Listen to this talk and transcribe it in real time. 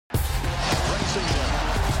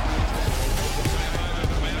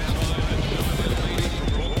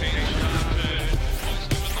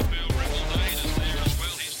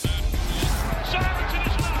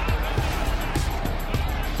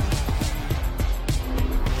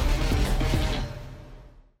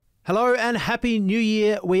Hello and Happy New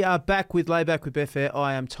Year. We are back with Layback with Betfair.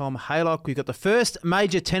 I am Tom Haylock. We've got the first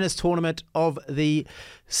major tennis tournament of the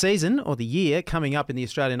season or the year coming up in the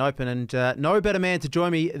Australian Open, and no better man to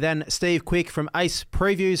join me than Steve Quick from Ace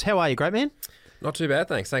Previews. How are you, great man? Not too bad,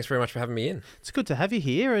 thanks. Thanks very much for having me in. It's good to have you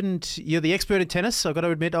here, and you're the expert in tennis. I've got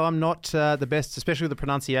to admit I'm not the best, especially with the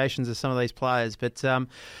pronunciations of some of these players, but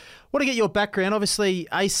want to get your background. Obviously,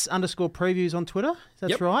 Ace_Previews on Twitter.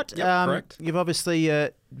 That's right. Yep, correct. You've obviously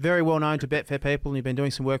very well known to Betfair people, and you've been doing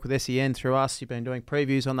some work with SEN through us. You've been doing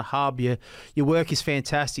previews on the Hub. Your work is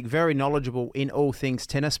fantastic. Very knowledgeable in all things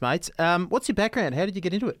tennis, mates. What's your background? How did you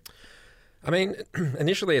get into it? I mean,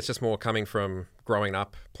 initially it's just more coming from growing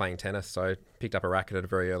up playing tennis. So I picked up a racket at a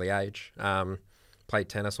very early age, played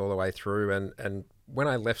tennis all the way through. And when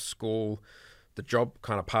I left school, the job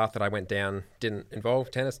kind of path that I went down didn't involve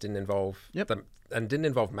tennis, didn't involve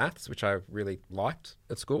maths, which I really liked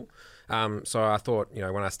at school. So I thought,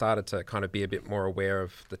 when I started to kind of be a bit more aware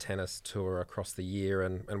of the tennis tour across the year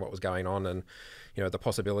and what was going on and, the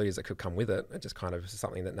possibilities that could come with it, it just kind of is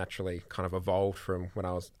something that naturally kind of evolved from when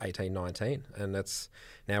I was 18, 19. And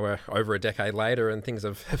now we're over a decade later and things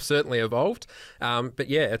have certainly evolved. But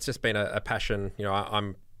yeah, it's just been a passion.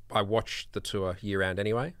 I watch the tour year round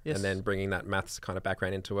anyway, yes. And then bringing that maths kind of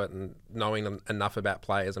background into it and knowing enough about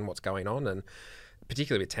players and what's going on, and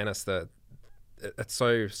particularly with tennis, it's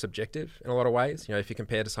so subjective in a lot of ways. If you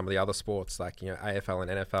compare to some of the other sports like AFL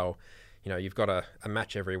and NFL, you've got a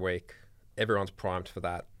match every week. Everyone's primed for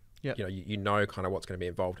that. Yep. You know kind of what's going to be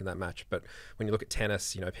involved in that match. But when you look at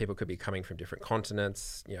tennis, people could be coming from different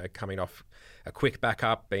continents, coming off a quick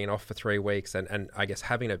backup, being off for 3 weeks, and I guess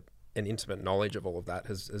having an intimate knowledge of all of that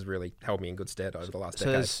has really held me in good stead over the last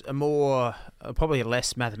decade. So there's probably a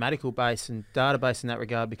less mathematical base and database in that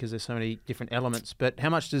regard because there's so many different elements. But how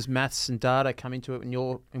much does maths and data come into it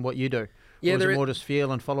in what you do? Yeah, or is it more just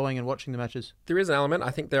feel and following and watching the matches? There is an element. I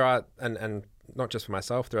think there are, and not just for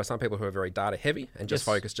myself, there are some people who are very data heavy and just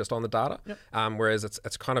focus just on the data. Yep. Whereas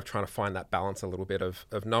it's kind of trying to find that balance a little bit of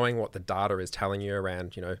knowing what the data is telling you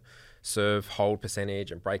around, serve, hold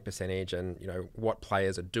percentage and break percentage and, what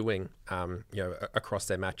players are doing, across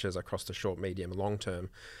their matches, across the short, medium, long term.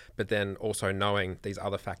 But then also knowing these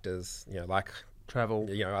other factors, like travel.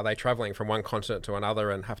 Are they traveling from one continent to another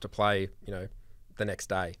and have to play, the next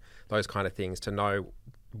day? Those kind of things to know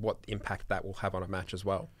what impact that will have on a match as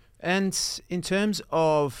well. And in terms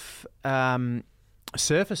of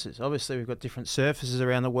surfaces, obviously we've got different surfaces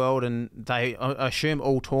around the world, and I assume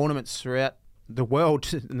all tournaments throughout the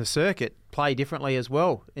world in the circuit play differently as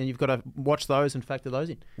well, and you've got to watch those and factor those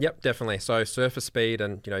in. Yep, definitely. So surface speed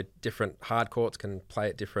and different hard courts can play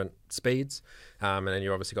at different speeds, and then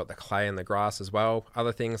you obviously got the clay and the grass as well.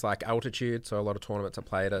 Other things like altitude, so a lot of tournaments are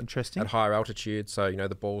played at higher altitude, so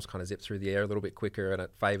the balls kind of zip through the air a little bit quicker and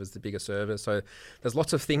it favours the bigger servers. So there's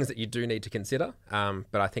lots of things that you do need to consider,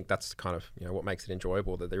 but I think that's kind of what makes it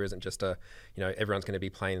enjoyable, that there isn't just everyone's going to be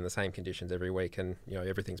playing in the same conditions every week and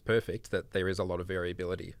everything's perfect, that there is a lot of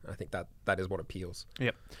variability. I think that is what appeals.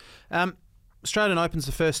 Yep. Australian Open's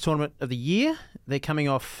the first tournament of the year. They're coming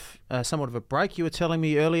off somewhat of a break. You were telling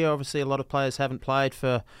me earlier, obviously a lot of players haven't played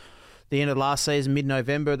for the end of last season,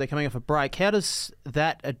 mid-November. They're coming off a break. How does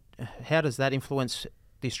that influence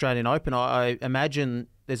the Australian Open? I imagine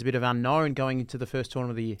there's a bit of unknown going into the first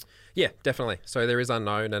tournament of the year. Yeah, definitely. So there is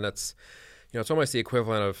unknown, and it's it's almost the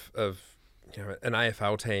equivalent of an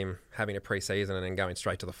AFL team having a pre-season and then going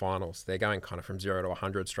straight to the finals. They're going kind of from 0 to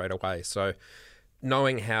 100 straight away. So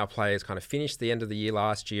knowing how players kind of finished the end of the year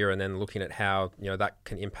last year and then looking at how, that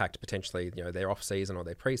can impact potentially, their off-season or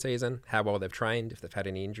their pre-season, how well they've trained, if they've had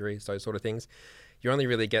any injuries, those sort of things. You only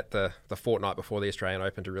really get the fortnight before the Australian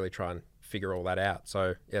Open to really try and figure all that out.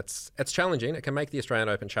 So it's challenging. It can make the Australian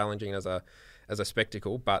Open challenging as a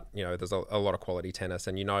spectacle, but, there's a lot of quality tennis,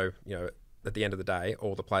 and at the end of the day,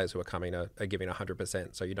 all the players who are coming are giving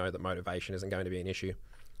 100%. So that motivation isn't going to be an issue.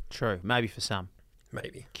 True. Maybe for some.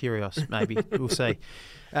 Maybe. Curious, maybe. We'll see.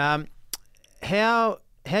 How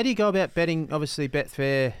do you go about betting? Obviously,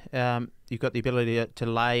 Betfair, you've got the ability to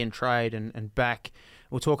lay and trade and back.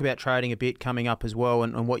 We'll talk about trading a bit coming up as well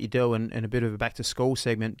and what you do and a bit of a back-to-school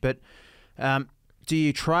segment. But do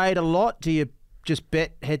you trade a lot? Do you just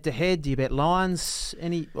bet head-to-head? Do you bet lines?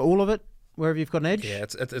 All of it? Wherever you've got an edge? Yeah,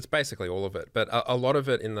 it's basically all of it. But a lot of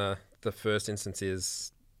it in the first instance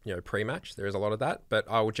is pre-match. There is a lot of that, but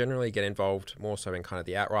I will generally get involved more so in kind of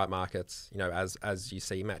the outright markets, as you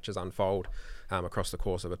see matches unfold across the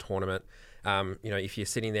course of a tournament. If you're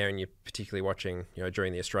sitting there and you're particularly watching,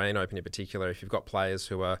 during the Australian Open in particular, if you've got players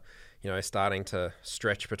who are, starting to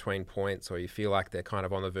stretch between points, or you feel like they're kind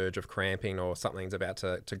of on the verge of cramping or something's about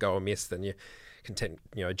to go amiss, then you can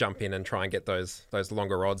jump in and try and get those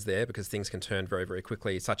longer odds there, because things can turn very, very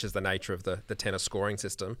quickly, such as the nature of the tennis scoring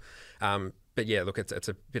system. But yeah, look, it's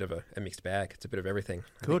a bit of a mixed bag. It's a bit of everything.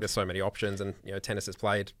 I think there's so many options, and tennis is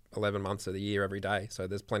played 11 months of the year every day, so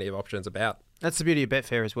there's plenty of options about. That's the beauty of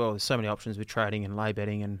Betfair as well. There's so many options with trading and lay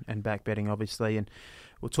betting and back betting, obviously, and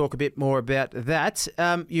we'll talk a bit more about that.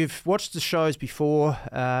 You've watched the shows before.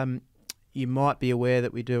 You might be aware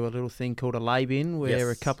that we do a little thing called a lay bin,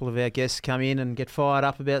 where a couple of our guests come in and get fired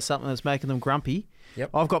up about something that's making them grumpy.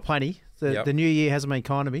 Yep. I've got plenty. The new year hasn't been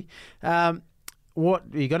kind to me. What,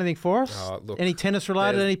 you got anything for us? Look, any tennis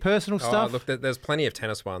related, any personal stuff? Look, there's plenty of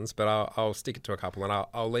tennis ones, but I'll stick it to a couple, and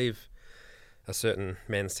I'll leave a certain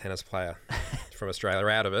men's tennis player from Australia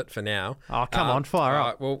out of it for now. Oh, come on, fire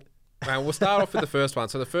up. Well, we'll start off with the first one.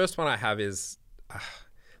 So the first one I have is,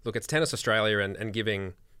 look, it's Tennis Australia and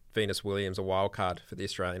giving Venus Williams a wild card for the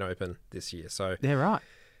Australian Open this year. So yeah, right.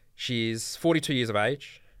 She's 42 years of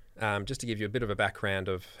age. Just to give you a bit of a background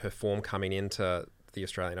of her form coming into the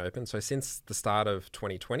Australian Open. So since the start of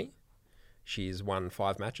 2020, she's won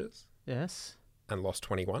 5 matches. Yes. And lost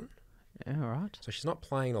 21. Yeah, all right. So she's not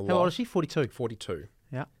playing a lot. How old is she? 42? 42.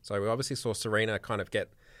 Yeah. So we obviously saw Serena kind of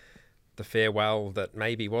get the farewell that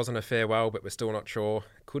maybe wasn't a farewell, but we're still not sure.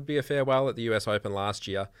 Could be a farewell at the US Open last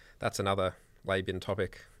year. That's another lay bin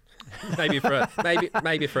topic. maybe for another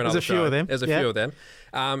show. There's a few of them. There's a few of them.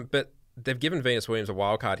 But they've given Venus Williams a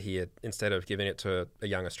wild card here instead of giving it to a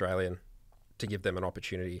young Australian to give them an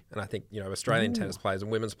opportunity. And I think, Australian tennis players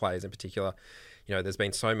and women's players in particular, there's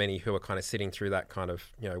been so many who are kind of sitting through that kind of,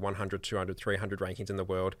 100, 200, 300 rankings in the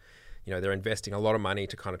world. They're investing a lot of money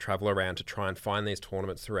to kind of travel around to try and find these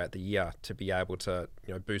tournaments throughout the year to be able to,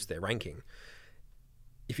 boost their ranking.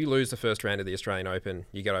 If you lose the first round of the Australian Open,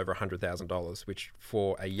 you get over $100,000, which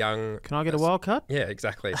for a young... Can I get a wild card? Yeah,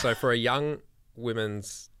 exactly. So for a young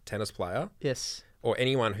women's tennis player... Yes. Or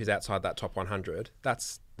anyone who's outside that top 100,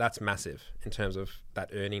 that's massive in terms of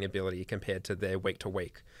that earning ability compared to their week to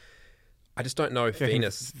week. I just don't know if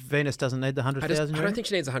Venus doesn't need the 100,000. I don't think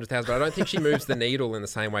she needs 100,000, but I don't think she moves the needle in the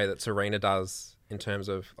same way that Serena does in terms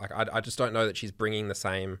of I just don't know that she's bringing the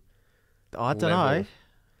same. I don't know.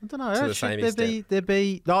 To the same extent. There'd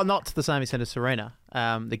be not to the same extent as Serena,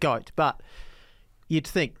 the GOAT, but you'd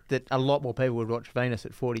think that a lot more people would watch Venus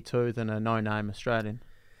at 42 than a no-name Australian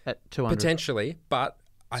at 200. Potentially, but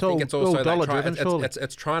I think it's also dollar-driven,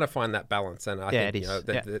 it's trying to find that balance, and I think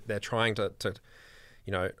they're trying to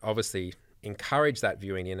obviously encourage that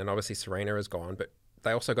viewing in, and obviously Serena is gone, but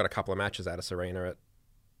they also got a couple of matches out of Serena at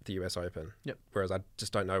the US Open. Yep. Whereas I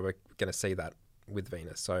just don't know we're going to see that with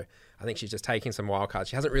Venus. So I think she's just taking some wild cards.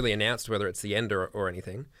 She hasn't really announced whether it's the end or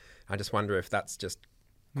anything. I just wonder if that's just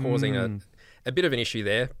causing a bit of an issue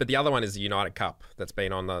there. But the other one is the United Cup that's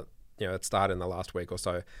been on the, it started in the last week or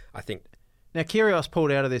so. I think. Now, Kyrgios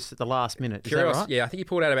pulled out of this at the last minute. Is that right? Yeah, I think he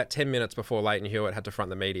pulled out about 10 minutes before Leighton Hewitt had to front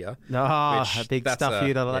the media. Big stuff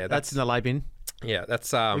here. That's in the lay bin. Yeah,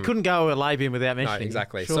 that's... we couldn't go a lay bin without mentioning. No,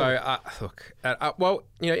 exactly. Sure. So, look,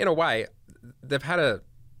 in a way, they've had a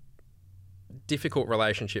difficult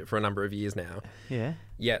relationship for a number of years now. Yeah.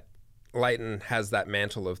 Yet Leighton has that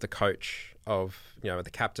mantle of the coach of, the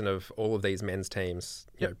captain of all of these men's teams,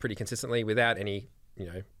 pretty consistently without any,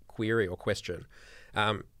 query or question.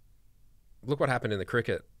 Look what happened in the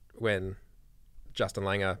cricket when Justin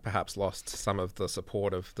Langer perhaps lost some of the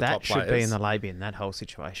support of the top players. That should be in the lay bin, that whole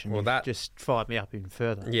situation. Well, that just fired me up even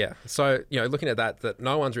further. Yeah. So, looking at that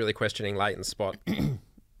no one's really questioning Leighton's spot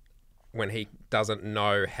when he doesn't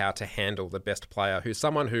know how to handle the best player, who's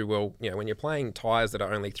someone who will, when you're playing ties that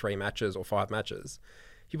are only 3 matches or 5 matches,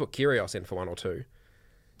 you put Kyrgios in for 1 or 2.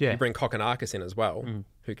 Yeah. You bring Kokkinakis in as well,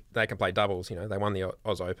 who they can play doubles. They won the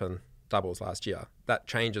Oz Open doubles last year. That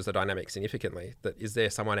changes the dynamic significantly. That is there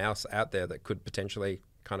someone else out there that could potentially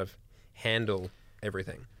kind of handle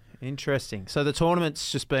everything? Interesting. So the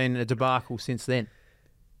tournament's just been a debacle since then.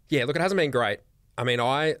 Yeah, look, it hasn't been great. I mean,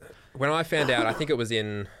 when I found out, I think it was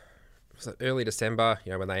in early December,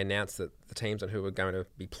 when they announced that the teams and who were going to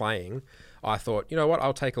be playing, I thought, you know what,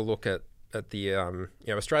 I'll take a look at the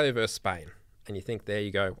Australia versus Spain. And you think, there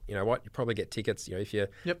you go, you know what, you probably get tickets. If you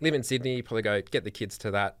live in Sydney, you probably go get the kids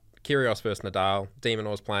to that. Kyrgios versus Nadal, De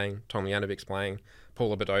Minaur's playing, Tomljanovic's playing,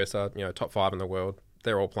 Paula Badosa, top 5 in the world,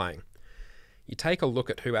 they're all playing. You take a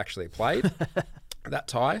look at who actually played that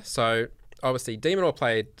tie. So obviously De Minaur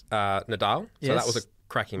played Nadal, so that was a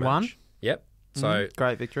cracking match. Won. Yep. So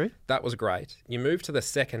great victory. that was great. You move to the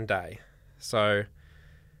second day. So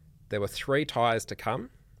there were 3 ties to come.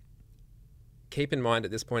 Keep in mind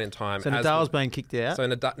at this point in time... So Nadal's been kicked out. So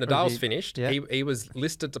Nadal's finished. Yeah. He was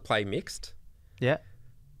listed to play mixed. Yeah.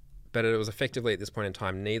 But it was effectively at this point in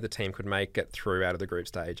time, neither team could make it through out of the group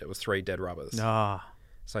stage. It was 3 dead rubbers. Ah.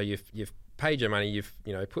 So you've paid your money. You've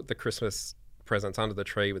put the Christmas presents under the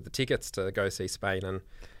tree with the tickets to go see Spain and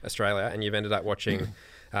Australia, and you've ended up watching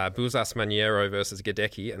Bouzas Maniero versus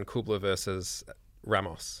Gadecki and Kubler versus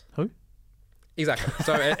Ramos. Who? Exactly.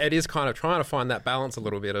 So it is kind of trying to find that balance a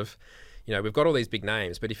little bit of, we've got all these big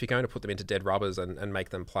names, but if you're going to put them into dead rubbers and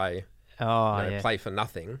make them play... play for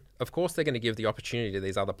nothing. Of course, they're going to give the opportunity to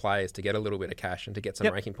these other players to get a little bit of cash and to get some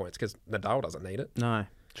ranking points because Nadal doesn't need it. No,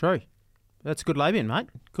 true. That's a good lay-in, mate.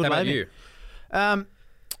 Good How about lay-in. you?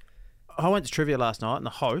 I went to trivia last night, and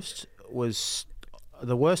the host was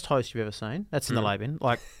the worst host you've ever seen. That's in the lay-in.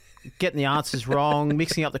 Like, getting the answers wrong,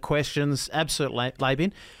 mixing up the questions, absolute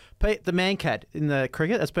lay-in. Pete, the man-cat in the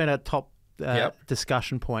cricket, that's been a top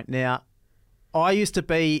discussion point. Now, I used to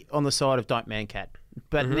be on the side of don't man-cat.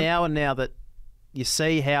 But now that you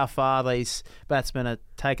see how far these batsmen are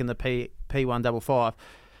taking the P155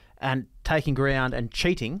 and taking ground and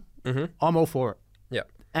cheating, I'm all for it. Yeah.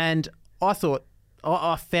 And I thought,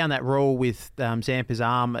 I found that rule with Zampa's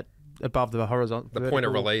arm above the horizontal. The point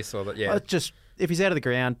of release or just, if he's out of the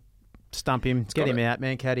ground, stump him, get him out,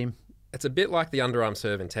 man-cat him. It's a bit like the underarm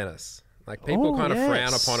serve in tennis. Like people kind of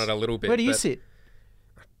frown upon it a little bit. Where do you sit?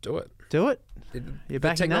 Do it. Do it? The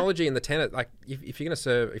technology in the tennis, like if you're going to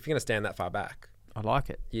serve, if you're going to stand that far back, I like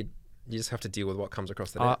it. You just have to deal with what comes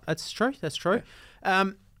across the net. That's true. That's true. Yeah.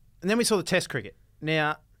 And then we saw the Test cricket.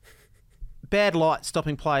 Now, bad light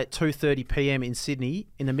stopping play at 2:30 p.m. in Sydney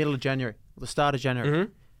in the middle of January, the start of January.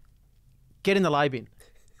 Get in the lay bin.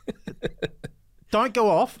 Don't go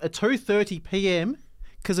off at 2:30 p.m.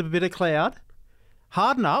 because of a bit of cloud.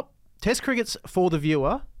 Harden up. Test cricket's for the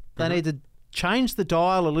viewer. They need to change the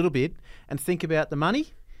dial a little bit and think about the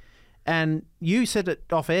money. And you said it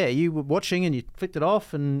off air. You were watching and you flicked it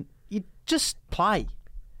off and you just play.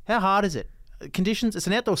 How hard is it? Conditions, it's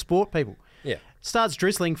an outdoor sport, people. Yeah. Starts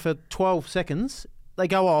drizzling for 12 seconds. They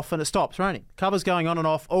go off and it stops raining. Cover's going on and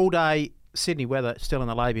off all day. Sydney weather, still in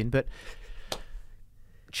the lay bin. But,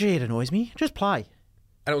 gee, it annoys me. Just play.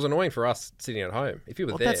 And it was annoying for us sitting at home. If you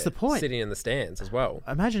were there, that's the point. Sitting in the stands as well.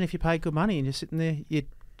 Imagine if you paid good money and you're sitting there, you'd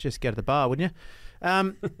just go to the bar, wouldn't you?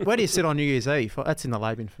 Where do you sit on New Year's Eve? That's in the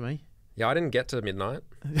lay bin for me. Yeah, I didn't get to midnight.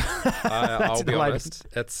 I'll be honest.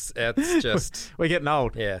 It's just... We're getting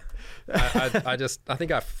old. Yeah. I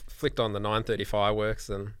think I flicked on the 9:30 fireworks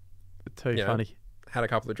and... Too funny. Had a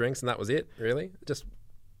couple of drinks and that was it, really. Just,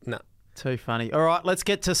 no. Too funny. All right, let's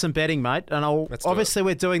get to some betting, mate. And obviously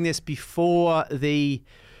we're doing this before the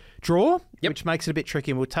draw, which makes it a bit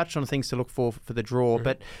tricky. And we'll touch on things to look for the draw.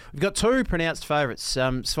 But we've got 2 pronounced favourites.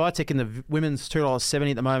 Swiatek in the women's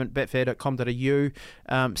 $2.70 at the moment, betfair.com.au.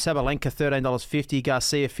 Sabalenka $13.50,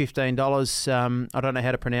 Garcia $15. I don't know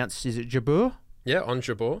how to pronounce. Is it Jabeur? Yeah, on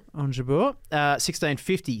Jabeur. On Jabeur.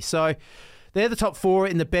 $16.50. So they're the top 4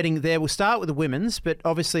 in the betting there. We'll start with the women's, but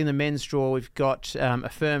obviously in the men's draw, we've got a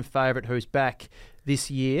firm favourite who's back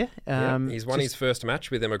this year. He's won his first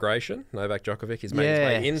match with immigration. Novak Djokovic. He's made his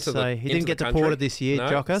way into the he didn't get the deported this year,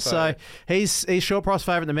 Djokovic. So he's short price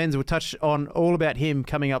favourite in the men's. We'll touch on all about him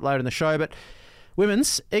coming up later in the show. But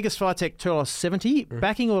women's, Iga Swiatek $2.70.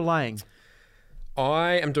 Backing or laying?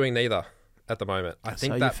 I am doing neither at the moment. I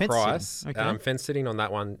think that price, I'm fence sitting on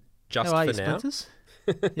that one just How are for you, now. Splinters?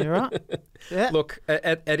 You right? Yeah. Look,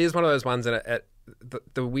 it is one of those ones that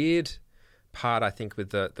the weird part, I think, with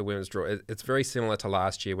the women's draw, it's very similar to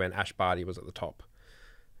last year when Ash Barty was at the top.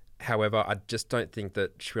 However, I just don't think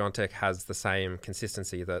that Swiatek has the same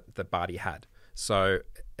consistency that Barty had. So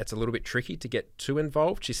it's a little bit tricky to get too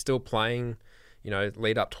involved. She's still playing,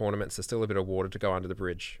 lead-up tournaments. There's still a bit of water to go under the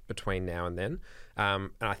bridge between now and then. And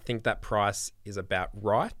I think that price is about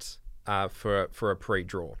right for a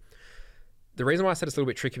pre-draw. The reason why I said it's a little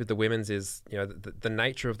bit tricky with the women's is, the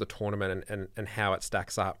nature of the tournament and how it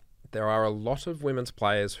stacks up. There are a lot of women's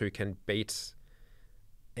players who can beat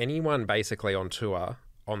anyone basically on tour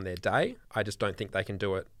on their day. I just don't think they can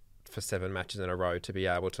do it for 7 matches in a row to be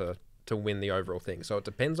able to win the overall thing. So it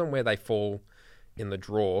depends on where they fall in the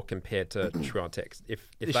draw compared to Swiatek.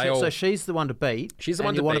 So she's the one to beat. She's the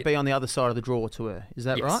one to beat. You want to be on the other side of the draw to her. Is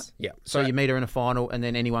that right? Yeah. So you meet her in a final and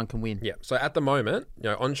then anyone can win. Yeah. So at the moment,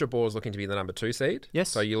 Ons Jabeur is looking to be the number 2 seed. Yes.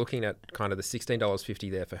 So you're looking at kind of the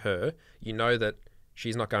 $16.50 there for her. You know that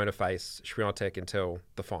she's not going to face Swiatek until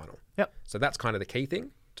the final. Yep. So that's kind of the key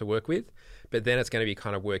thing to work with. But then it's going to be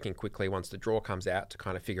kind of working quickly once the draw comes out to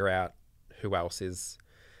kind of figure out who else is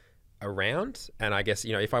around. And I guess,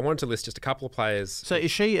 if I wanted to list just a couple of players. So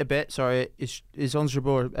is she a bet? Sorry, is Ons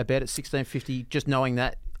Jabeur a bet at 16.50? Just knowing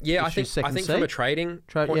that. Yeah, I think from a trading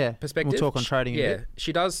perspective, we'll talk on trading. Yeah, a bit.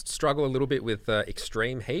 She does struggle a little bit with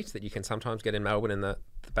extreme heat that you can sometimes get in Melbourne in the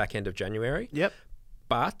back end of January. Yep.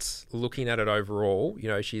 But looking at it overall,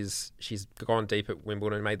 she's gone deep at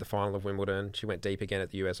Wimbledon, made the final of Wimbledon. She went deep again at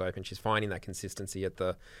the US Open. She's finding that consistency at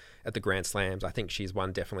the Grand Slams. I think she's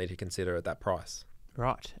one definitely to consider at that price.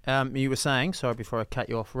 Right. You were saying, sorry, before I cut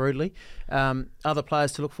you off rudely, other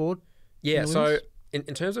players to look forward? Yeah, so in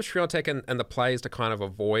terms of Swiatek and the players to kind of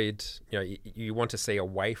avoid, you want to see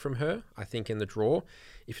away from her, I think, in the draw.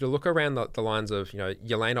 If you look around the lines of,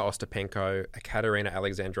 Yelena Ostapenko, Katerina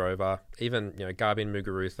Alexandrova, even, Garbine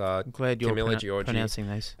Muguruza, glad you're Camila Giorgi, pronouncing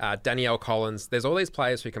these. Danielle Collins, there's all these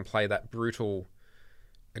players who can play that brutal,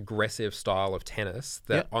 aggressive style of tennis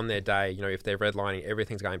that on their day, if they're redlining,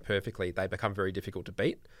 everything's going perfectly, they become very difficult to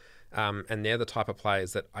beat. And they're the type of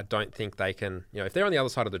players that I don't think they can, if they're on the other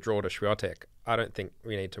side of the draw to Swiatek, I don't think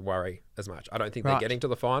we need to worry as much. I don't think they're getting to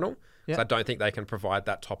the final. So I don't think they can provide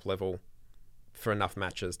that top level for enough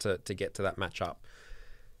matches to get to that matchup.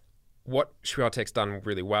 What Swiatek's done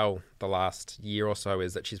really well the last year or so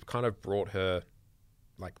is that she's kind of brought her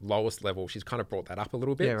lowest level. She's kind of brought that up a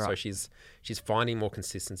little bit. Yeah, right. So she's finding more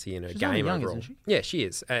consistency in her game young, overall. Isn't she? Yeah, she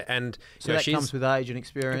is. And so that comes with age and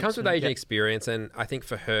experience. It comes with age and experience. And I think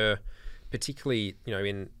for her, particularly,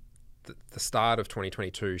 in the start of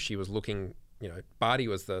 2022, she was looking, Barty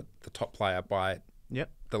was the top player by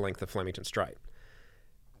the length of Flemington Straight.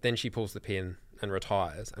 Then she pulls the pin and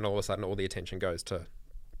retires, and all of a sudden all the attention goes to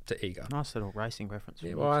Iga. Nice little racing reference.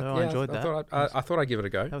 Yeah, well, I enjoyed that. I thought I'd give it a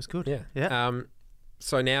go. That was good. Yeah.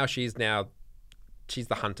 So now she's the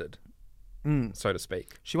hunted, so to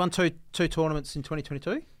speak. She won two tournaments in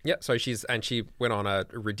 2022. Yeah, so she went on a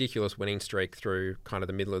ridiculous winning streak through kind of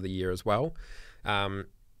the middle of the year as well.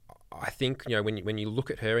 I think when you look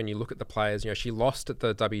at her and you look at the players, she lost at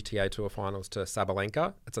the WTA Tour Finals to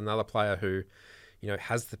Sabalenka. It's another player who,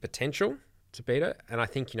 has the potential to beat her. And I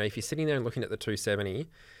think if you're sitting there and looking at the 270.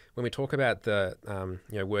 When we talk about the,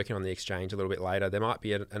 working on the exchange a little bit later, there might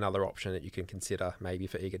be another option that you can consider maybe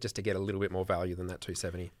for Iga just to get a little bit more value than that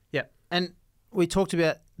 270. Yeah, and we talked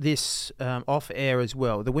about this off air as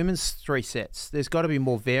well. The women's 3 sets, there's got to be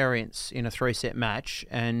more variance in a 3-set match,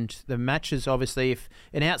 and the matches obviously, if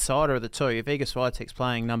an outsider of the two, if Iga Swiatek's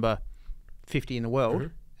playing number 50 in the world.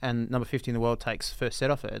 Mm-hmm. And number 50 in the world takes first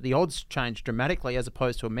set off her, the odds change dramatically as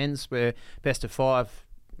opposed to a men's where best of 5.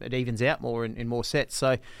 It evens out more in more sets.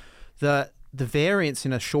 So the variance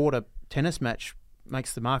in a shorter tennis match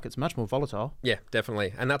makes the markets much more volatile. Yeah,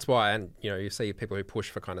 definitely. And that's why, and you see people who push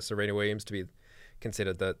for kind of Serena Williams to be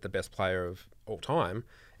considered the best player of all time.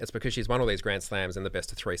 It's because she's won all these Grand Slams in the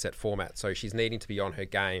best of 3-set format. So she's needing to be on her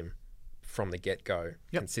game from the get-go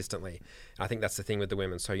consistently. And I think that's the thing with the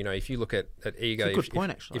women. So, if you look at Iga, it's a good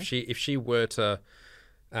point, actually. If she were to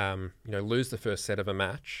lose the first set of a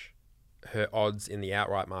match, her odds in the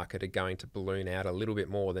outright market are going to balloon out a little bit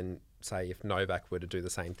more than, say, if Novak were to do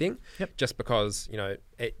the same thing. Yep. Just because,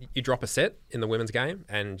 you drop a set in the women's game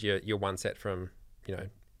and you're one set from,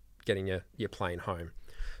 getting your plane home.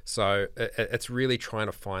 So it's really trying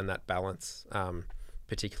to find that balance,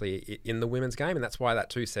 particularly in the women's game. And that's why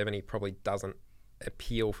that 270 probably doesn't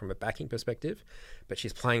appeal from a backing perspective. But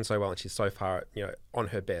she's playing so well and she's so far, on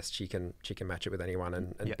her best, she can match it with anyone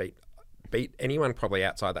and beat anyone probably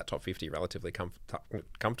outside that top 50 relatively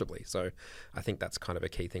comfortably. So I think that's kind of a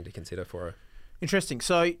key thing to consider for her. Interesting.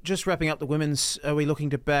 So just wrapping up the women's, are we looking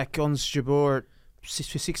to back Ons Jabeur for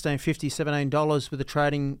 $16.50, $17 with a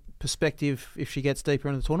trading perspective if she gets deeper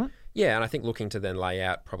into the tournament? Yeah, and I think looking to then lay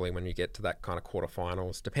out probably when you get to that kind of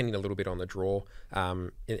quarterfinals, depending a little bit on the draw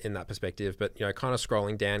in that perspective. But, kind of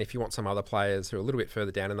scrolling down, if you want some other players who are a little bit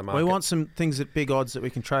further down in the market. We want some things at big odds that we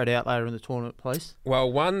can trade out later in the tournament, please. Well,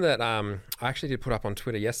 one that I actually did put up on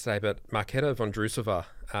Twitter yesterday, but Marketa Vondrousova,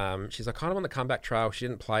 she's kind of on the comeback trail. She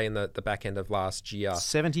didn't play in the back end of last year.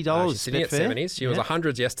 $70. She's sitting at 70s. She was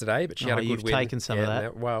 100s yesterday, but she had a good win. You've taken some of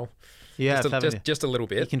that. Well, yeah, just a little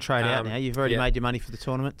bit. You can trade out now. You've already made your money for the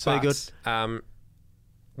tournament. So good.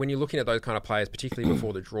 When you're looking at those kind of players, particularly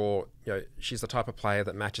before the draw, she's the type of player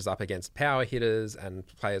that matches up against power hitters and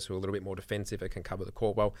players who are a little bit more defensive and can cover the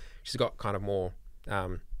court well. She's got kind of more.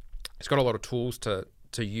 She's got a lot of tools to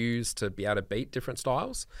to use to be able to beat different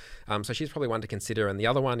styles. So she's probably one to consider. And the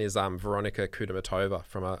other one is Veronika Kudermetova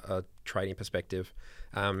from a trading perspective.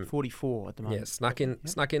 44 at the moment. Yeah,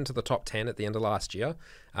 snuck into the top 10 at the end of last year,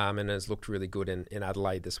 and has looked really good in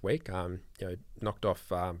Adelaide this week. Knocked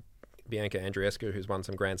off Bianca Andreescu, who's won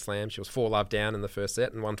some Grand Slams. She was 4-love down in the first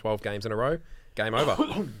set and won 12 games in a row. Game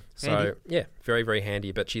over. So, yeah, very, very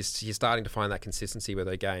handy. But she's starting to find that consistency with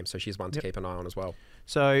her game, so she's one to keep an eye on as well.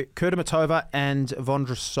 So, Kudermetova and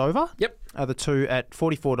Vondrousova are the two at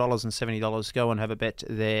 $44 and $70. Go and have a bet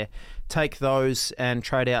there. Take those and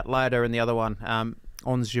trade out later. And the other one,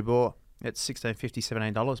 Ons Jabeur, at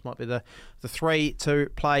 $16.50, $17 might be the three to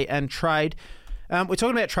play and trade. We're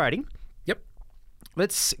talking about trading. Yep.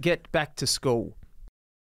 Let's get back to school.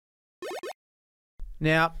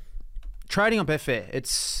 Now, trading on Betfair,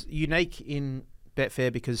 it's unique in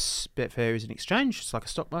Betfair because Betfair is an exchange. It's like a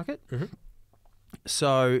stock market. Mm-hmm.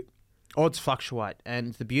 So odds fluctuate.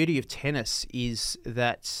 And the beauty of tennis is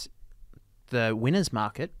that the winners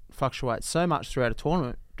market fluctuates so much throughout a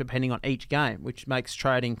tournament depending on each game, which makes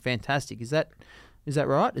trading fantastic. Is that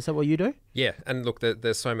right? Is that what you do? Yeah, and look,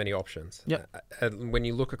 there's so many options. Yep. When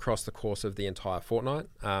you look across the course of the entire fortnight,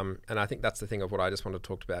 and I think that's the thing of what I just want to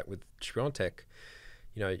talk about with Swiatek.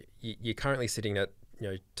 You're currently sitting at,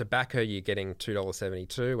 to back her, you're getting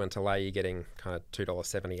 $2.72, and to lay, you're getting kind of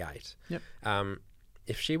 $2.78. Yep.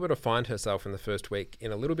 If she were to find herself in the first week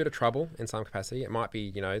in a little bit of trouble in some capacity, it might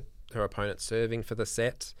be, her opponent serving for the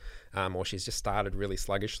set, or she's just started really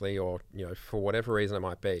sluggishly, or, for whatever reason it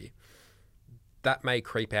might be, that may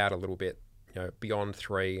creep out a little bit, beyond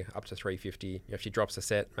 3, up to 350. If she drops a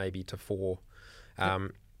set, maybe to 4.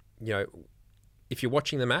 If you're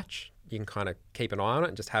watching the match, you can kind of keep an eye on it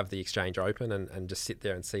and just have the exchange open and just sit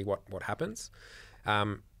there and see what happens.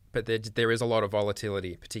 But there is a lot of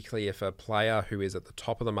volatility, particularly if a player who is at the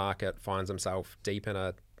top of the market finds himself deep in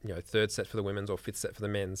a third set for the women's or fifth set for the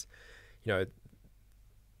men's.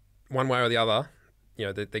 One way or the other,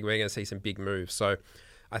 we're going to see some big moves. So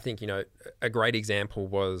I think, a great example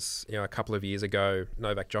was, a couple of years ago,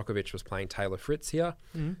 Novak Djokovic was playing Taylor Fritz here,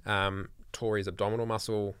 tore his abdominal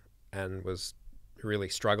muscle and was really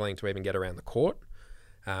struggling to even get around the court.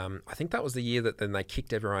 I think that was the year that then they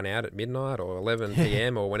kicked everyone out at midnight or 11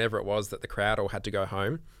 p.m. or whenever it was that the crowd all had to go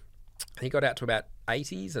home. He got out to about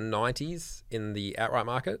 80s and 90s in the outright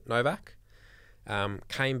market, Novak.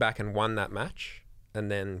 Came back and won that match and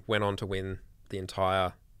then went on to win the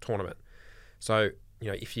entire tournament. So,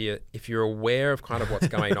 if you're aware of kind of what's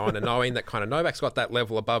going on and knowing that kind of Novak's got that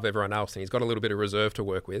level above everyone else and he's got a little bit of reserve to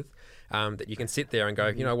work with, that you can sit there and go,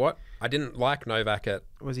 you know what, I didn't like Novak at...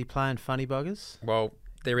 Was he playing funny buggers? Well,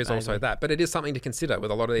 there is also that, but it is something to consider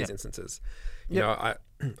with a lot of these instances. I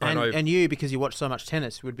know... And you, because you watch so much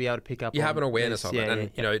tennis, would be able to pick up... You have an awareness of it.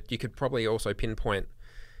 And, you could probably also pinpoint,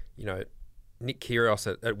 Nick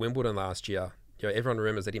Kyrgios at Wimbledon last year. Everyone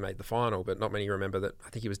remembers that he made the final, but not many remember that I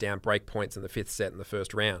think he was down break points in the fifth set in the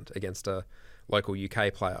first round against a local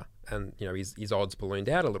UK player. And, his odds ballooned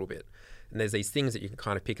out a little bit. And there's these things that you can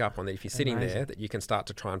kind of pick up on that if you're sitting there, that you can start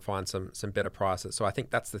to try and find some better prices. So I think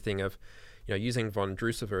that's the thing of, using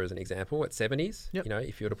Vondrousova as an example at 70s,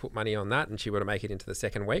 if you were to put money on that and she were to make it into the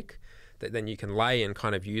second week, that then you can lay and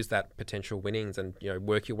kind of use that potential winnings and,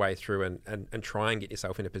 work your way through and try and get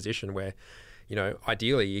yourself in a position where,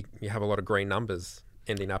 ideally you have a lot of green numbers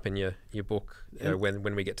ending up in your book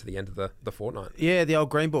when we get to the end of the fortnight. Yeah, the old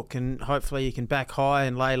green book, and hopefully you can back high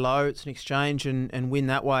and lay low. It's an exchange and win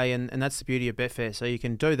that way, and that's the beauty of Betfair. So you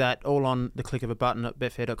can do that all on the click of a button at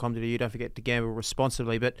betfair.com.au. Don't forget to gamble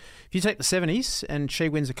responsibly. But if you take the 70s and she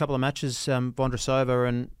wins a couple of matches, Vondrousova,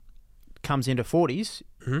 and comes into 40s,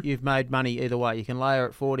 you've made money either way. You can lay her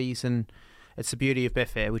at 40s, and it's the beauty of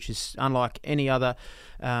Betfair, which is unlike any other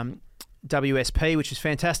WSP, which is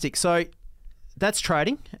fantastic. So that's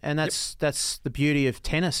trading, and that's the beauty of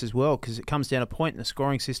tennis as well, because it comes down a point, and the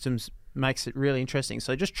scoring systems makes it really interesting.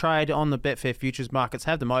 So just trade on the Betfair futures markets,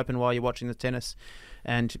 have them open while you're watching the tennis,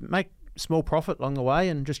 and make small profit along the way,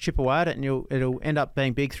 and just chip away at it, and it'll end up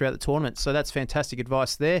being big throughout the tournament. So that's fantastic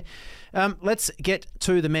advice there. Let's get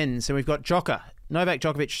to the men's, and we've got Novak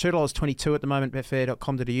Djokovic, $2.22 at the moment,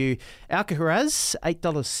 betfair.com.au. Alcaraz,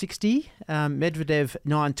 $8.60. Medvedev,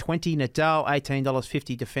 $9.20. Nadal,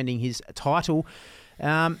 $18.50, defending his title.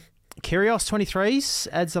 Kyrgios, 23s,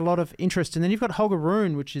 adds a lot of interest. And then you've got Holger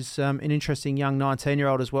Rune, which is an interesting young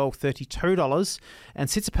 19-year-old as well, $32. And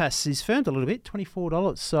Tsitsipas is firmed a little bit,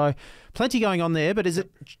 $24. So plenty going on there. But is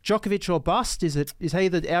it Djokovic or bust? Is he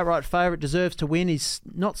the outright favourite, deserves to win? He's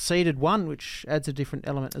not seeded one, which adds a different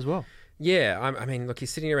element as well. Yeah, I mean, look,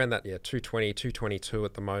 he's sitting around that 220, 222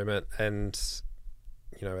 at the moment, and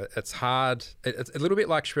it's hard. It's a little bit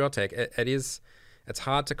like Swiatek. It's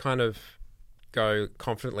hard to kind of go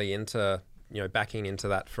confidently into, backing into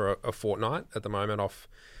that for a fortnight at the moment off.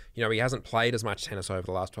 He hasn't played as much tennis over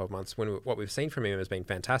the last 12 months. What we've seen from him has been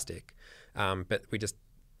fantastic. But we just,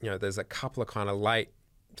 there's a couple of kind of late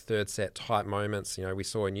third set type moments. We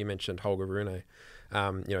saw, and you mentioned Holger Rune,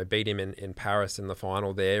 beat him in Paris in the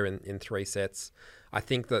final there in 3 sets. I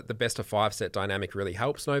think that the best of 5 set dynamic really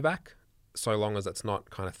helps Novak, so long as it's not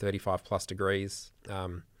kind of 35 plus degrees,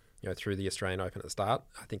 through the Australian Open at the start.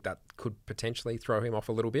 I think that could potentially throw him off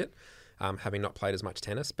a little bit, having not played as much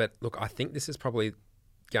tennis. But look, I think this is probably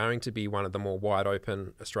going to be one of the more wide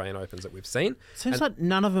open Australian Opens that we've seen. Seems like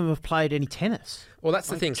none of them have played any tennis. Well, that's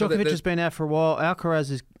the thing. Djokovic has been out for a while. Alcaraz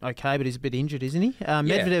is okay, but he's a bit injured, isn't he?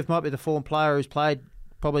 Medvedev might be the form player who's played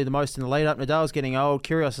probably the most in the lead up. Nadal's getting old.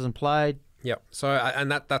 Kyrgios hasn't played. Yep. So, and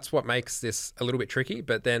that's what makes this a little bit tricky.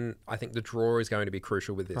 But then I think the draw is going to be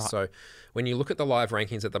crucial with this. Right. So when you look at the live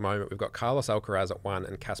rankings at the moment, we've got Carlos Alcaraz at 1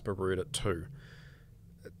 and Casper Ruud at 2.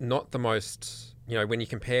 Not the most, when you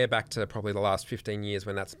compare back to probably the last 15 years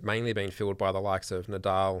when that's mainly been filled by the likes of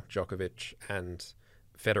Nadal, Djokovic and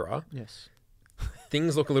Federer. Yes.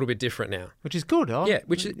 Things look a little bit different now. Which is good.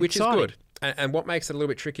 Which is good. And what makes it a little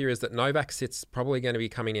bit trickier is that Novak sits probably going to be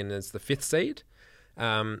coming in as the 5th seed.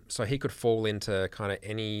 So he could fall into kind of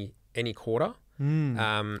any quarter.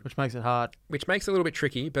 Which makes it hard. Which makes it a little bit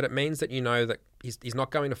tricky, but it means that that he's not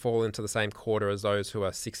going to fall into the same quarter as those who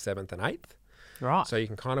are 6th, 7th and 8th. Right. So you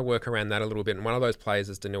can kind of work around that a little bit. And one of those players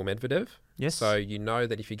is Daniil Medvedev. Yes. So you know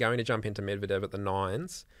that if you're going to jump into Medvedev at the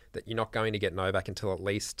 9s, that you're not going to get Novak until at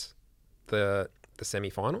least the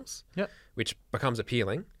semi-finals. Yep. Which becomes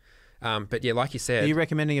appealing. But yeah, like you said... Are you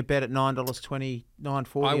recommending a bet at $9.20,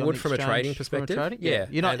 $9.40? I would from a trading perspective. Yeah.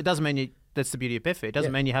 It doesn't mean that's the beauty of Betfair. It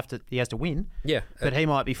doesn't mean he has to win. Yeah. But he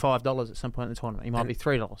might be $5 at some point in the tournament. He might be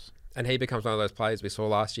 $3. And he becomes one of those players we saw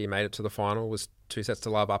last year, made it to the final, was 2 sets to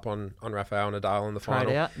love up on Rafael Nadal in the final.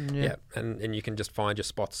 Trade out. And you can just find your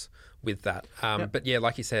spots with that. But yeah,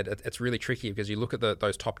 like you said, it's really tricky because you look at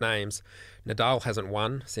those top names. Nadal hasn't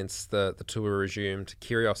won since the tour resumed.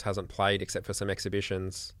 Kyrgios hasn't played except for some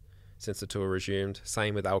exhibitions since the tour resumed.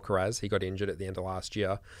 Same with Alcaraz. He got injured at the end of last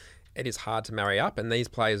year. It is hard to marry up, and these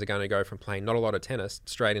players are going to go from playing not a lot of tennis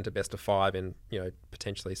straight into best of 5 in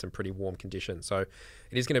potentially some pretty warm conditions. So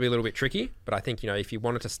it is going to be a little bit tricky. But I think if you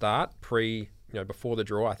wanted to start before the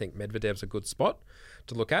draw, I think Medvedev's a good spot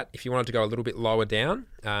to look at. If you wanted to go a little bit lower down,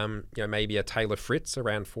 maybe a Taylor Fritz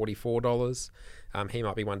around $44. He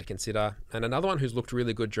might be one to consider. And another one who's looked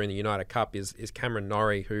really good during the United Cup is Cameron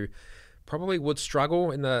Norrie, who probably would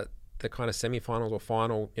struggle in the kind of semi-finals or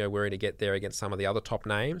final, were he to get there against some of the other top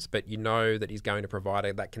names, but that he's going to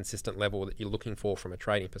provide that consistent level that you're looking for from a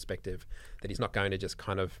trading perspective, that he's not going to just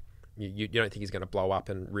kind of, you don't think he's going to blow up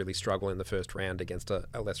and really struggle in the first round against a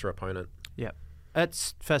lesser opponent. Yeah,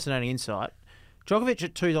 that's fascinating insight. Djokovic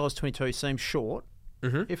at $2.22 seems short.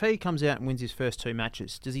 Mm-hmm. If he comes out and wins his first 2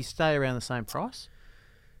 matches, does he stay around the same price?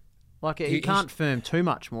 Like he can't firm too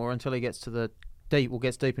much more until he gets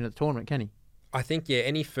gets deep into the tournament, can he? I think,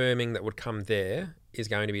 any firming that would come there is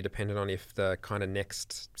going to be dependent on if the kind of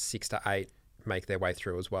next 6 to 8 make their way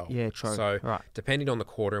through as well. Yeah, true. So right. Depending on the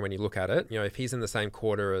quarter, when you look at it, if he's in the same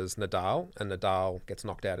quarter as Nadal and Nadal gets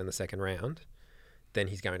knocked out in the second round, then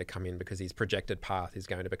he's going to come in because his projected path is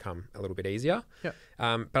going to become a little bit easier. Yep.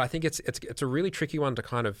 But I think it's a really tricky one to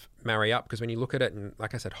kind of marry up because when you look at it, and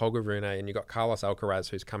like I said, Holger Rune, and you've got Carlos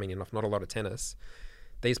Alcaraz who's coming in off not a lot of tennis,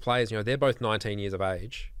 these players, they're both 19 years of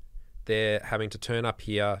age. They're having to turn up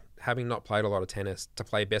here, having not played a lot of tennis, to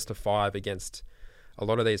play best of 5 against a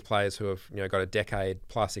lot of these players who have got a decade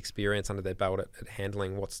plus experience under their belt at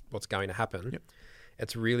handling what's going to happen. Yep.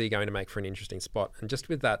 It's really going to make for an interesting spot. And just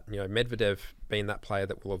with that, Medvedev being that player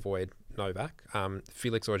that will avoid Novak,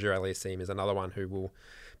 Felix Auger-Aliassime is another one who will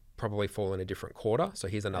probably fall in a different quarter. So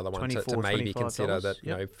he's another one to maybe consider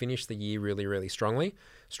that, finished the year really, really strongly.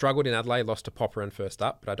 Struggled in Adelaide, lost to Popper in first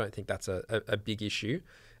up, but I don't think that's a big issue.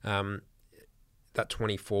 That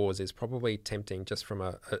 24s is probably tempting just from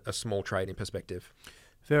a small trading perspective.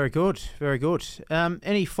 Very good, very good.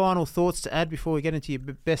 Any final thoughts to add before we get into your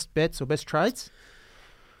best bets or best trades?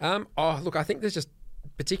 Look, I think there's just,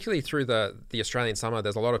 particularly through the Australian summer,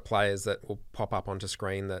 there's a lot of players that will pop up onto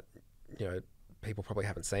screen that, people probably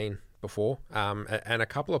haven't seen before. And a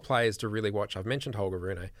couple of players to really watch. I've mentioned Holger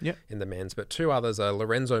Rune in the men's, but 2 others are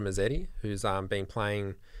Lorenzo Mazzetti, who's been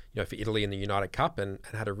playing for Italy in the United Cup and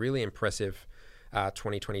had a really impressive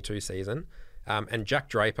 2022 season. And Jack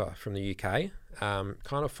Draper from the UK, kind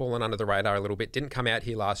of fallen under the radar a little bit. Didn't come out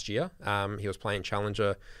here last year. He was playing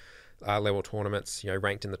Challenger level tournaments,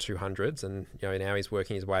 ranked in the 200s, and now he's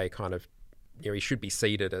working his way kind of. He should be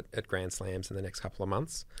seeded at Grand Slams in the next couple of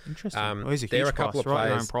months. Interesting. Well, he's a there huge are a couple price, of right? Your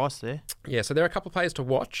players. own price there. Yeah, so there are a couple of players to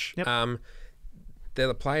watch. Yep. They're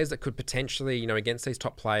the players that could potentially, against these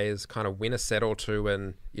top players, kind of win a set or two.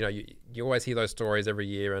 And, you always hear those stories every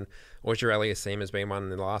year. And Auger-Aliassime has been one in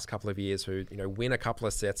the last couple of years who, win a couple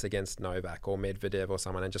of sets against Novak or Medvedev or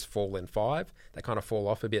someone and just fall in 5. They kind of fall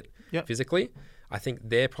off a bit physically. I think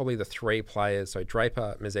they're probably the 3 players. So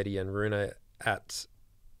Draper, Mazzetti and Rune at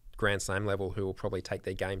Grand Slam level who will probably take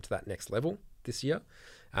their game to that next level this year.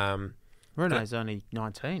 Rune's only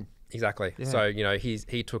 19. Exactly. Yeah. So,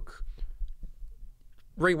 he took...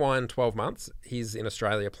 Rewind 12 months, he's in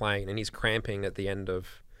Australia playing and he's cramping at the end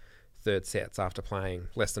of third sets after playing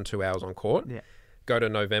less than 2 hours on court. Yeah. Go to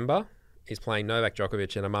November, he's playing Novak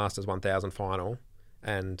Djokovic in a Masters 1000 final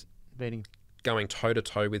and Beating. going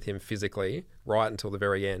toe-to-toe with him physically right until the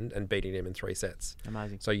very end and beating him in 3 sets.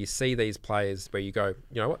 Amazing. So you see these players where you go,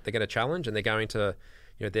 you know what, they're going to challenge and they're going to,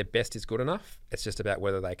 their best is good enough. It's just about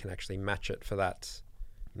whether they can actually match it for that,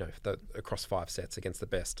 across 5 sets against the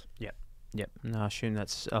best. Yep. No, I assume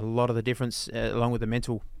that's a lot of the difference, along with the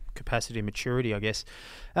mental capacity and maturity, I guess.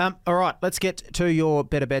 All right, let's get to your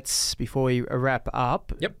better bets before we wrap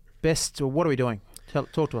up. Yep. What are we doing?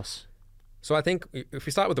 Talk to us. So I think if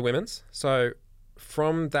we start with the women's, so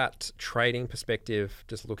from that trading perspective,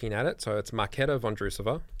 just looking at it, so it's Marketa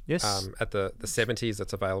Vondrousova. Yes. At the 70s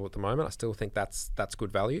that's available at the moment. I still think that's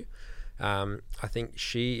good value. I think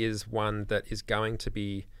she is one that is going to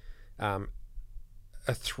be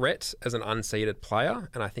a threat as an unseeded player,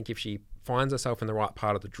 and I think if she finds herself in the right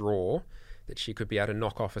part of the draw, that she could be able to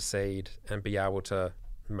knock off a seed and be able to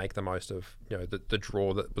make the most of the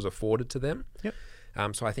draw that was afforded to them. Yep.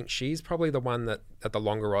 So I think she's probably the one that at the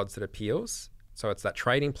longer odds that appeals. So it's that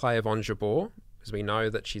trading play of Ons Jabeur, because we know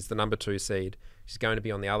that she's the number 2 seed. She's going to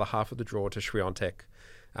be on the other half of the draw to Swiatek,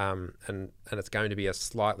 and it's going to be a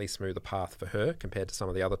slightly smoother path for her compared to some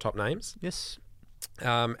of the other top names. Yes.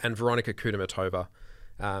 And Veronika Kudermetova.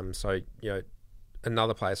 So,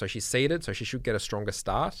 another player. So she's seeded, so she should get a stronger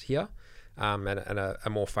start here and a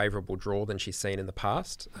more favourable draw than she's seen in the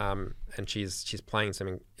past. And she's playing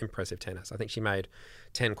some impressive tennis. I think she made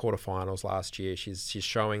 10 quarterfinals last year. She's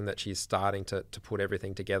showing that she's starting to put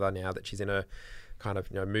everything together now that she's in a kind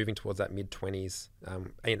of moving towards that mid-20s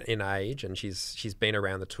in age, and she's been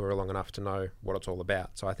around the tour long enough to know what it's all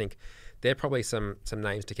about. So I think they're probably some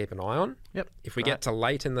names to keep an eye on. Yep. If we get to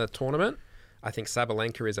late in the tournament, I think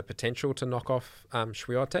Sabalenka is a potential to knock off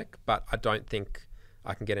Swiatek, but I don't think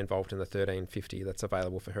I can get involved in the 1350 that's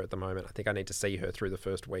available for her at the moment. I think I need to see her through the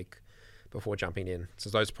first week before jumping in.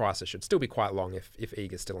 So those prices should still be quite long if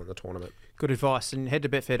Iga's still in the tournament. Good advice. And head to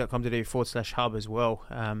betfair.com.au/hub as well.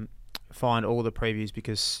 Find all the previews,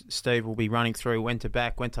 because Steve will be running through when to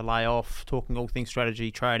back, when to lay off, talking all things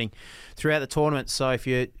strategy, trading throughout the tournament. So if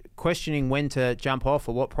you're questioning when to jump off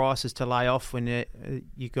or what prices to lay off when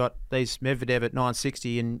you got these Medvedev at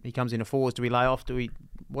 960 and he comes into 4s, do we lay off?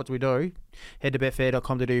 What do we do? Head to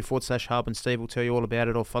betfair.com.au/hub and Steve will tell you all about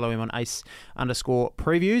it, or follow him on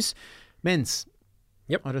ace_previews. Men's.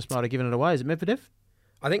 Yep. I just might have given it away. Is it Medvedev?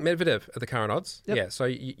 I think Medvedev at the current odds. Yep. Yeah. So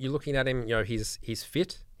you're looking at him, he's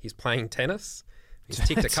fit. He's playing tennis. He's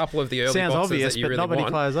ticked a couple of the early sounds boxes obvious, that you but really not many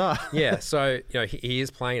want. players are. Yeah. So, he is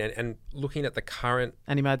playing and looking at the current...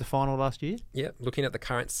 And he made the final last year? Yeah. Looking at the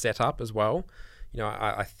current setup as well,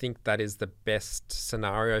 I think that is the best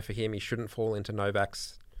scenario for him. He shouldn't fall into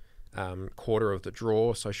Novak's quarter of the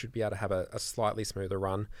draw, so should be able to have a slightly smoother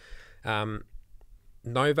run.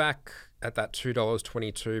 Novak at that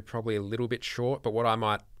 $2.22, probably a little bit short, but what I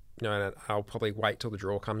might, and I'll probably wait till the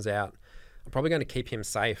draw comes out. I'm probably going to keep him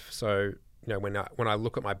safe. So, when I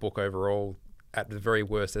look at my book overall, at the very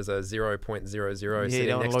worst, there's a 0.00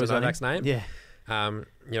 sitting next to Novak's name. Yeah.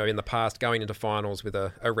 In the past, going into finals with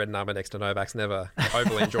a red number next to Novak's never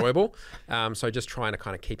overly enjoyable. So just trying to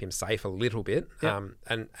kind of keep him safe a little bit. Yep.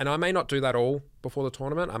 And I may not do that all before the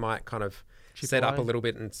tournament. I might kind of set up a little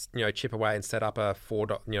bit and chip away and set up a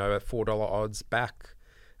 $4 odds back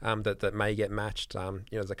that may get matched.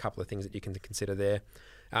 There's a couple of things that you can consider there.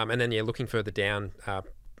 And then looking further down,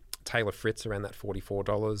 Taylor Fritz around that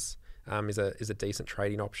 $44 is a decent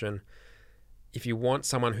trading option. If you want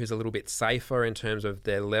someone who's a little bit safer in terms of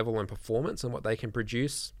their level and performance and what they can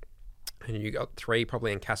produce, and you got 3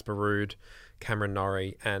 probably in Casper Ruud, Cameron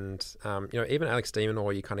Norrie, and even Alex de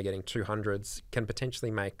Minaur, you're kind of getting 200s, can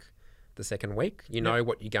potentially make the second week. You know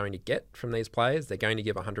what you're going to get from these players. They're going to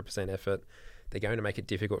give 100% effort. They're going to make it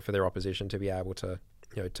difficult for their opposition to be able to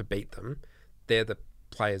to beat them. They're the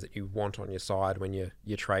players that you want on your side when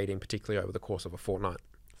you're trading, particularly over the course of a fortnight.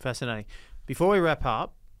 Fascinating. Before we wrap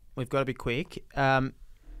up, we've got to be quick.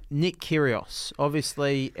 Nick Kyrgios,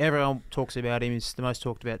 obviously everyone talks about him. He's the most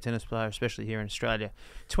talked about tennis player, especially here in Australia.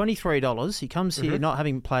 $23. He comes here not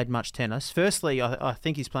having played much tennis. Firstly, I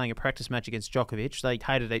think he's playing a practice match against Djokovic. They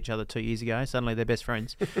hated each other 2 years ago. Suddenly they're best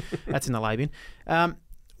friends. That's in the lay bin.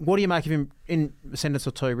 What do you make of him in a sentence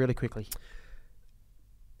or two really quickly?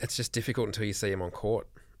 It's just difficult until you see him on court.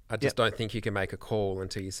 I just don't think you can make a call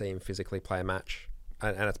until you see him physically play a match.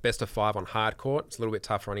 And it's best of 5 on hard court. It's a little bit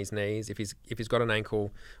tougher on his knees. If he's got an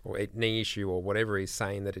ankle or a knee issue or whatever he's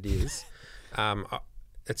saying that it is, you're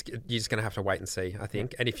just going to have to wait and see, I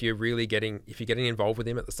think. And if you're getting involved with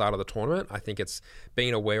him at the start of the tournament, I think it's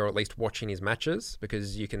being aware or at least watching his matches,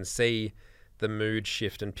 because you can see the mood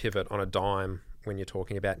shift and pivot on a dime when you're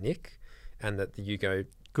talking about Nick, and that you go,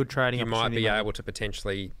 good trading. You might be able to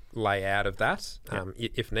potentially lay out of that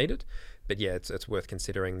if needed. But yeah, it's worth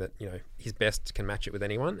considering that, you know, his best can match it with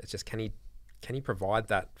anyone. It's just can he provide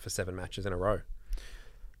that for 7 matches in a row?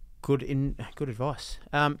 Good advice.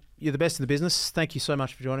 You're the best in the business. Thank you so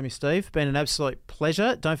much for joining me, Steve. Been an absolute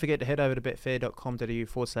pleasure. Don't forget to head over to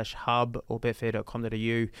betfair.com.au/hub or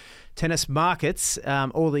betfair.com.au tennis markets.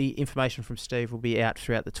 All the information from Steve will be out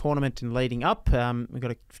throughout the tournament and leading up. We've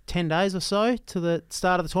got 10 days or so to the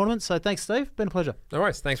start of the tournament. So thanks, Steve. Been a pleasure. No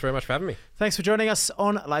worries. Thanks very much for having me. Thanks for joining us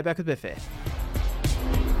on Layback with Betfair.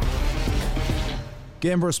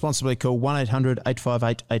 Gamble responsibly. Call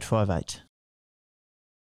 1-800-858-858.